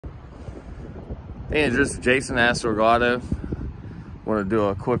Hey, this is Jason Astorgado. Want to do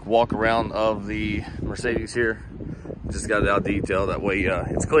a quick walk around of the Mercedes here. Just got it out detailed. That way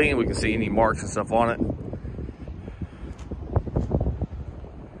it's clean. We can see any marks and stuff on it.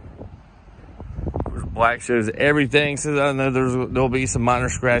 Black shows everything. So I know there'll be some minor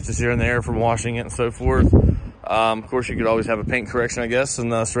scratches here and there from washing it and so forth. Of course, you could always have a paint correction, I guess,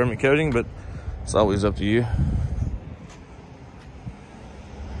 and ceramic coating, but it's always up to you.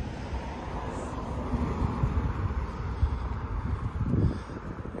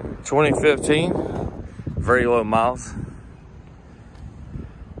 (2015), very low miles.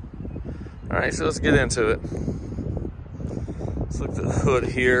 All right, so let's get into it. Let's look at the hood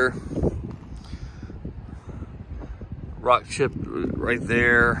here. Rock chip right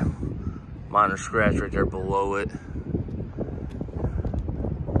there. Minor scratch right there below it.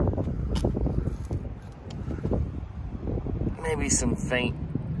 Maybe some faint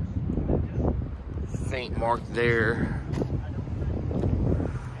mark there.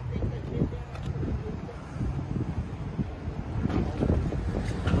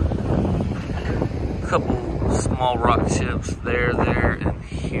 Couple small rock chips there, and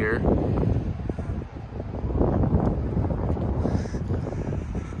here.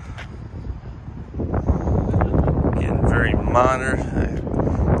 Again, very minor.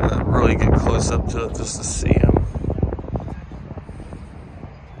 I gotta really get close up to it just to see them.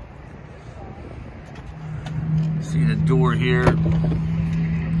 See the door here.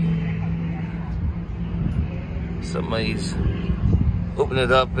 Somebody's opened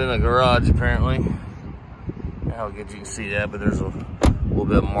it up in a garage apparently. How good you can see that, but there's a little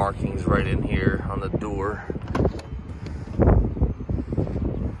bit of markings right in here on the door.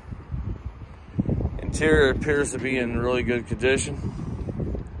 Interior appears to be in really good condition.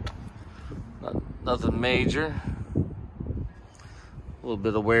 Nothing major. A little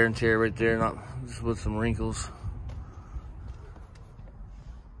bit of wear and tear right there, not just with some wrinkles.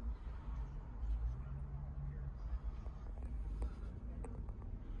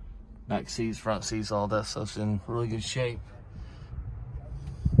 Back seats, front seats, all that stuff's in really good shape.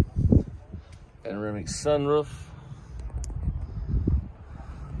 Panoramic sunroof.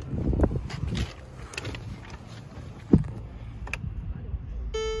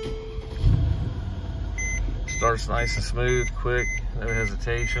 Starts nice and smooth, quick, no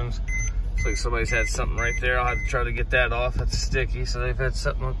hesitations. Looks like somebody's had something right there. I'll have to try to get that off. That's sticky, so they've had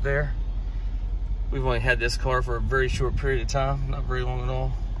something up there. We've only had this car for a very short period of time, not very long at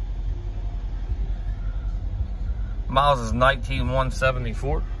all. Miles is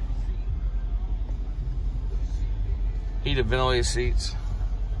 19,174. Heated ventilated seats.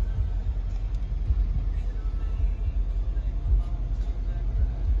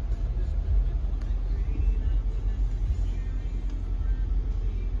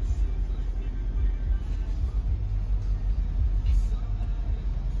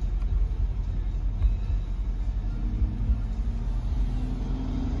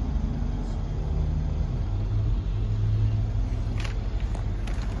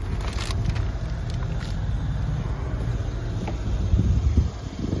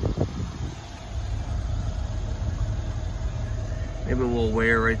 Maybe a little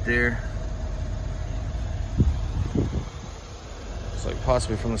wear right there. Looks like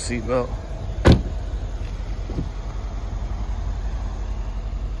possibly from the seatbelt.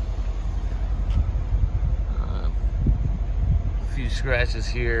 A few scratches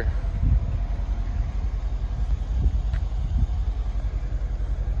here.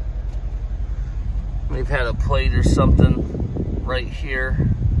 We've had a plate or something right here.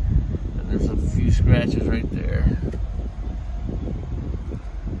 And there's a few scratches right there.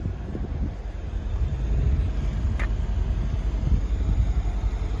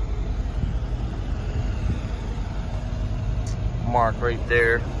 Mark right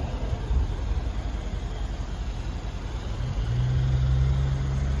there.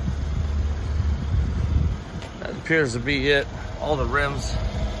 That appears to be it. All the rims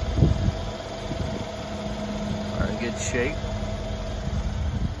are in good shape.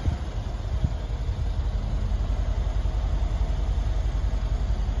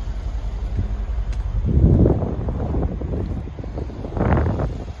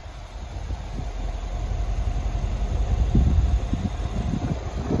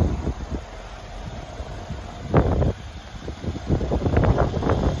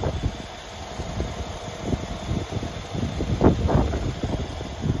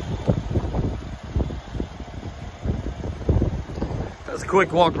 That's a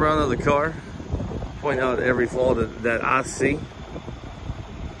quick walk around of the car. Point out every flaw that I see.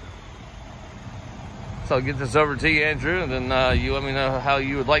 So I'll get this over to you, Andrew, and then you let me know how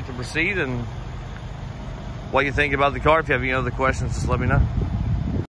you would like to proceed, and what you think about the car. If you have any other questions, just let me know.